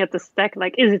is looking at the stack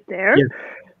like, is it there? Yeah.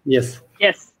 Yes.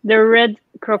 Yes, the red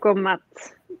Croco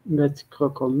Matte. Red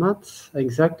Croco Matte,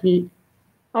 exactly.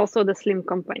 Also the slim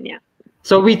Campagna.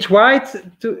 So we tried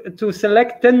to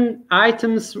select 10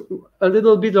 items, a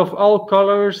little bit of all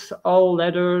colors, all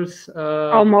leathers.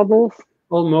 All models.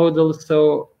 All models,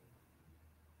 so...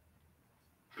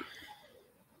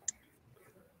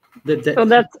 So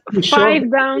that's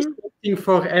 5 down.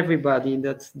 For everybody,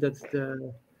 that's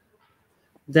the...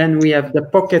 Then we have the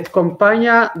Pocket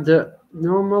Campagna, the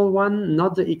normal one,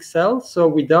 not the XL. So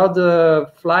without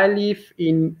the fly leaf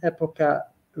in Epoca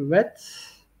Red.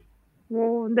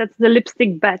 Oh, that's the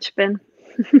lipstick batch, Ben.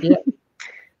 Yeah.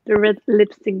 The red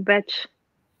lipstick batch.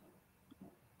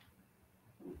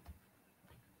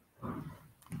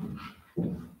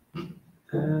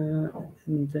 And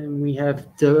then we have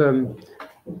the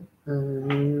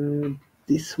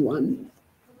this one.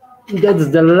 That's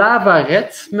the Lava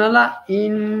Red Mela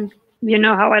in... You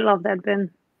know how I love that, Ben.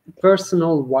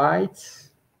 Personal white.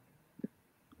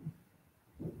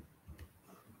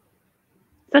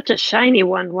 Such a shiny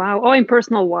one. Wow. Oh, in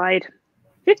personal white.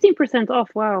 15% off.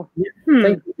 Wow. Yeah.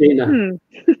 Thank you, Dana.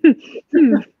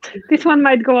 This one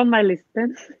might go on my list,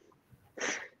 Ben.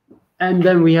 And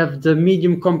then we have the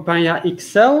medium Campagna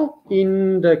XL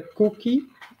in the cookie.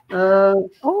 Oh,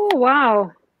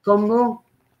 wow. Combo.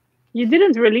 You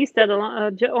didn't release that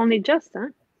only just, huh?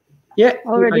 Yeah.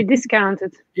 Already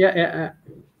discounted. Yeah.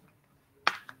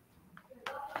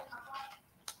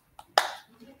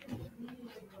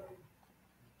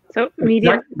 So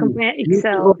medium Campagna XL.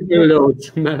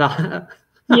 Overload, Mela.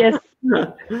 Yes.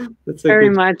 That's very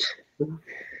much.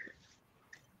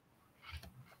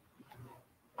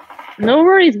 No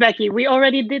worries, Becky. We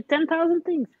already did 10,000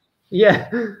 things. Yeah.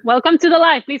 Welcome to the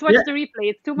live. Please watch the replay.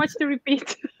 It's too much to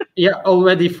repeat. Yeah,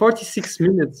 already 46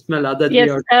 minutes, Mela. That yes,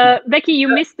 we are... Becky, you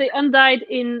missed the undyed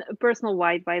in personal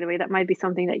white, by the way. That might be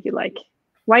something that you like.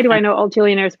 Why do I know all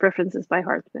Chillionaires' preferences by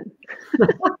heart, then?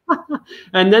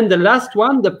 And then the last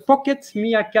one, the Pocket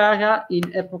Mia Cara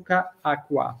in Epoca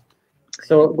Aqua.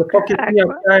 So the Pocket Mia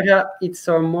Cara, it's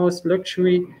our most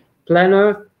luxury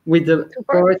planner with the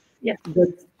cord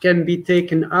that can be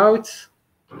taken out.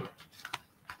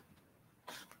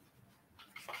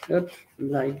 Up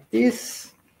like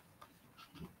this.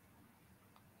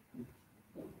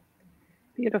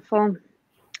 Beautiful.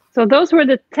 So those were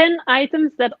the 10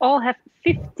 items that all have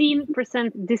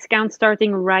 15% discount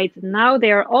starting right now.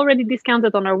 They are already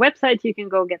discounted on our website. You can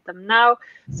go get them now.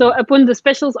 So upon the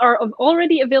specials are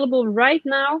already available right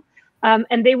now.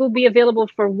 and they will be available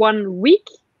for 1 week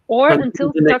or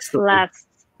until stock lasts.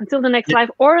 Until the next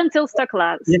live, or until stock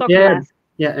lasts.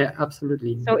 Yeah,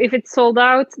 absolutely. So if it's sold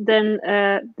out, then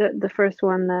the first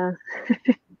one.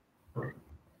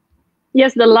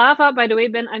 Yes, the lava. By the way,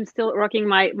 Ben, I'm still rocking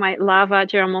my lava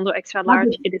Giramondo extra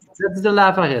large. It is. That's the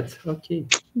lava head. Okay.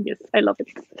 Yes, I love it.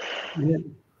 Yeah.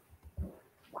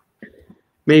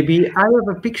 Maybe I have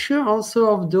a picture also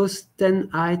of those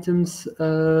 10 items.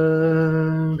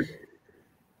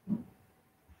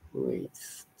 Wait.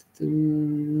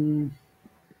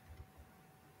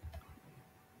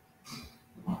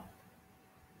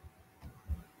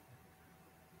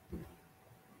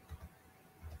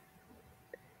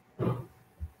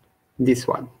 This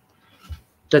one.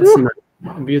 That's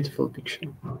a beautiful picture.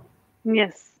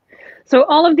 Yes. So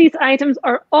all of these items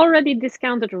are already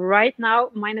discounted right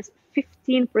now, minus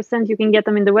 15%. You can get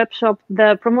them in the web shop.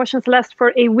 The promotions last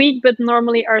for a week, but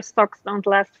normally our stocks don't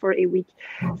last for a week.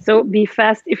 So be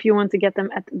fast if you want to get them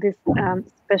at this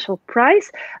special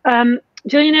price.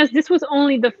 Jillionaires, this was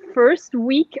only the first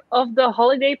week of the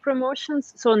holiday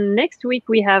promotions. So next week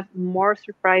we have more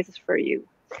surprises for you.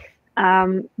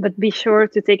 But be sure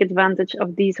to take advantage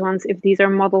of these ones if these are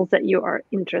models that you are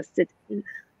interested in.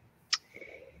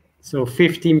 So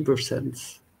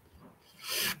 15%.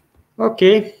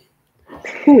 Okay.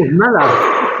 Ooh,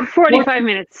 Mela. 45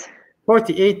 minutes.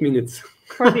 48 minutes.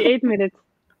 48 minutes.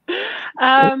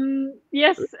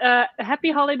 Yes, happy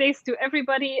holidays to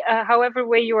everybody, however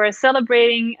way you are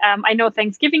celebrating. I know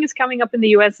Thanksgiving is coming up in the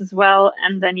US as well,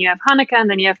 and then you have Hanukkah, and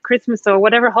then you have Christmas. So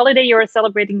whatever holiday you are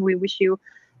celebrating, we wish you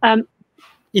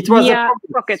it was a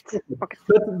pocket. But,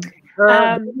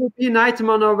 there will be an item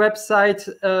on our website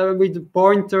with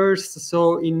pointers,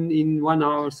 so in 1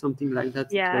 hour or something like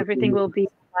that. Yeah, everything will be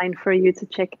online for you to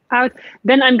check out.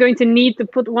 Then I'm going to need to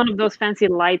put one of those fancy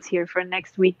lights here for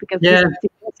next week, because this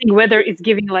weather is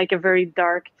giving like a very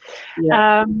dark.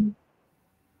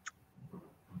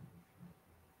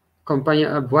 Company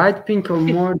a bright pink or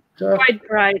more dark? Quite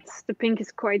bright. The pink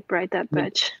is quite bright, that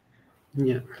badge.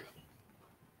 Yeah.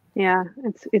 Yeah,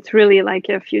 it's really like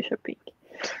a fuchsia pink.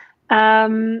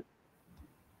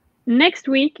 Next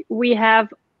week we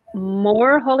have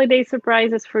more holiday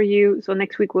surprises for you. So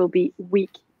next week will be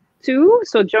week 2.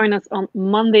 So join us on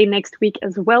Monday next week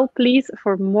as well, please,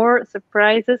 for more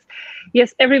surprises.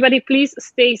 Yes, everybody, please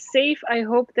stay safe. I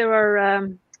hope there are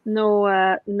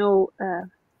no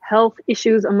health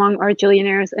issues among our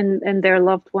Jillionaires and their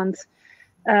loved ones.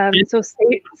 So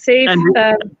stay safe. And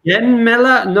again,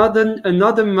 Mela,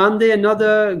 another Monday,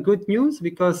 another good news,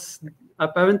 because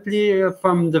apparently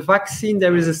from the vaccine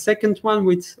there is a second one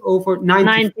with over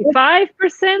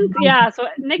 95%. Yeah, so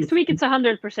next week it's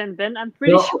 100%, Ben. I'm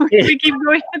pretty sure we keep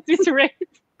going at this rate.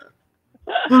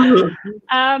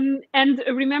 And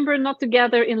remember not to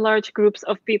gather in large groups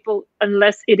of people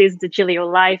unless it is the Gillio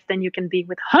Live. Then you can be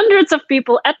with hundreds of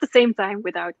people at the same time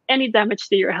without any damage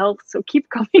to your health. So keep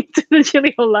coming to the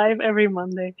Gillio Live every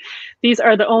Monday. These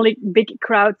are the only big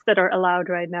crowds that are allowed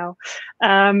right now.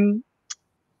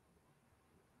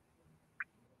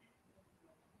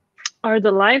 Are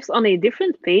the lives on a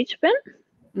different page, Ben?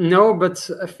 No, but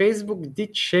Facebook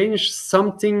did change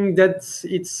something that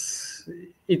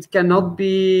it cannot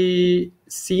be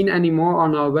seen anymore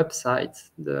on our website.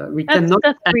 That's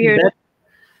weird.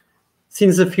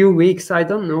 Since a few weeks, I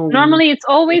don't know. Normally, it's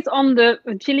always on the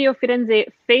Gillio Firenze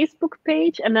Facebook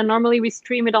page, and then normally we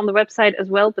stream it on the website as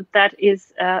well. But that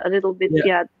is a little bit,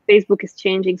 Facebook is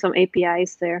changing some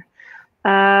APIs there.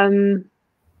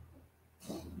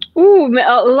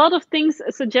 A lot of things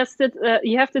suggested.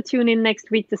 You have to tune in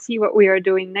next week to see what we are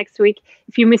doing next week.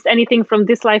 If you missed anything from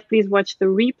this live, please watch the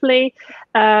replay.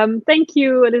 Thank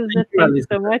you, Elizabeth. Thank you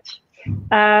so much.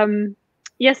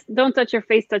 Yes, don't touch your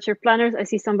face, touch your planners. I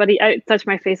see somebody. I touch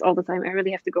my face all the time. I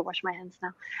really have to go wash my hands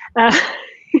now.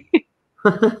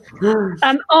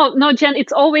 Oh no, Jen,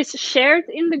 it's always shared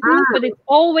in the group, but it's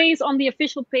always on the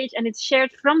official page, and it's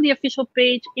shared from the official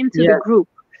page into the group.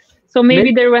 So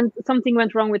maybe something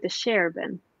went wrong with the share,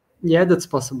 Ben. Yeah, that's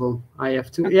possible. I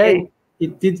have to. Okay. Yeah,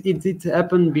 it did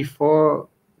happen before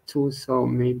too. So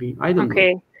maybe I don't know.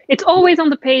 Okay. It's always on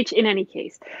the page in any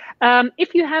case.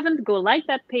 If you haven't, go like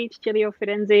that page, Gillio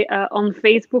Firenze, on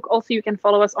Facebook. Also, you can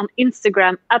follow us on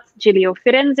Instagram at Gillio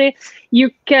Firenze. You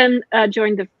can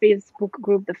join the Facebook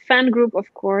group, the fan group,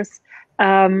 of course.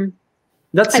 I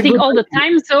think all the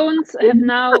time zones have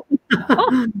now.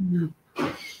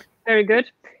 Very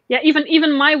good. Yeah,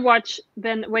 even my watch,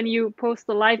 then when you post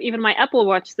the live, even my Apple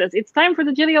Watch says it's time for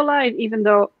the Gillio Live, even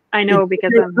though I know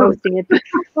because I'm hosting it.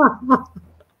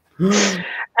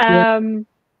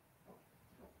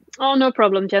 Oh, no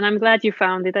problem, Jen. I'm glad you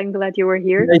found it. I'm glad you were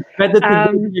here. It's better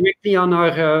to go directly on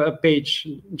our page,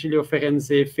 Giulio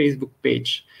Ferenze Facebook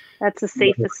page. That's the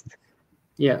safest.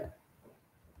 Yeah.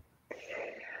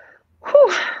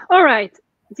 Whew. All right,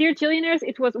 dear Gillionaires,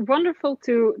 it was wonderful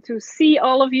to see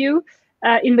all of you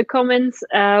in the comments.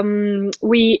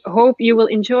 We hope you will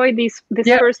enjoy this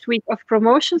first week of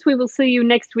promotions. We will see you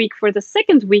next week for the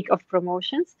second week of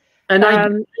promotions. And I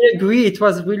agree, it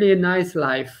was really a nice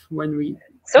life when we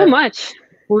so much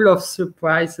full of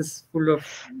surprises, full of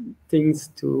things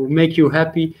to make you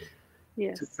happy,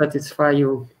 to satisfy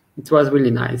you. It was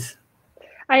really nice.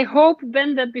 I hope,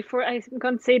 Ben, that before I'm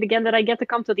going to say it again, that I get to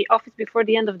come to the office before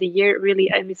the end of the year.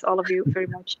 Really, I miss all of you very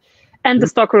much. And the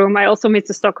stockroom. I also miss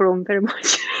the stockroom very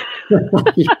much.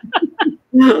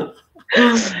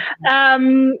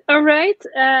 All right.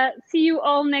 See you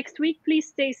all next week. Please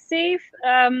stay safe.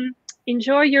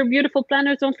 Enjoy your beautiful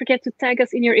planners. Don't forget to tag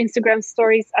us in your Instagram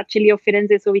stories at Giulio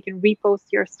Firenze so we can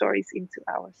repost your stories into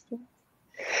our stories.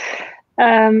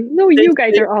 No, you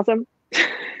guys are awesome.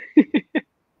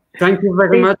 Thank you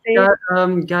very much,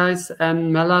 guys.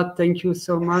 And Mela, thank you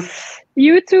so much.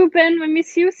 You too, Ben. We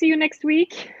miss you. See you next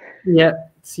week. Yeah,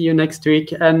 see you next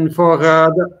week. And for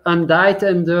the Undyed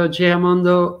and the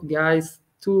Germondo, guys,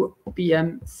 2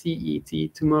 p.m.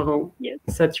 CET tomorrow. Yes.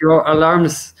 Set your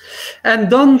alarms. And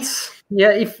don't,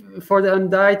 if for the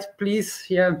Undyed, please,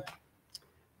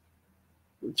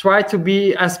 try to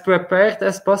be as prepared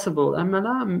as possible. And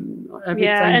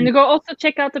go also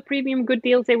check out the premium good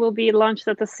deals. They will be launched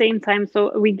at the same time,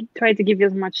 so we try to give you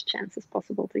as much chance as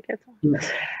possible to get one.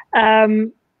 Yes.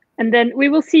 And then we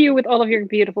will see you with all of your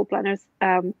beautiful planners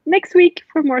next week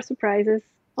for more surprises.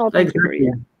 Thank you for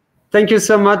you. Thank you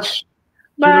so much.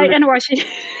 Bye, and Washi.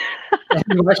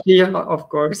 And Washi, of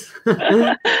course.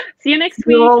 See you next week.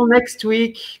 See you all next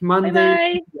week,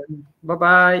 Monday.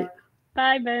 Bye-bye. Bye-bye.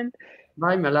 Bye, Ben.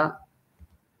 Bye, Mela.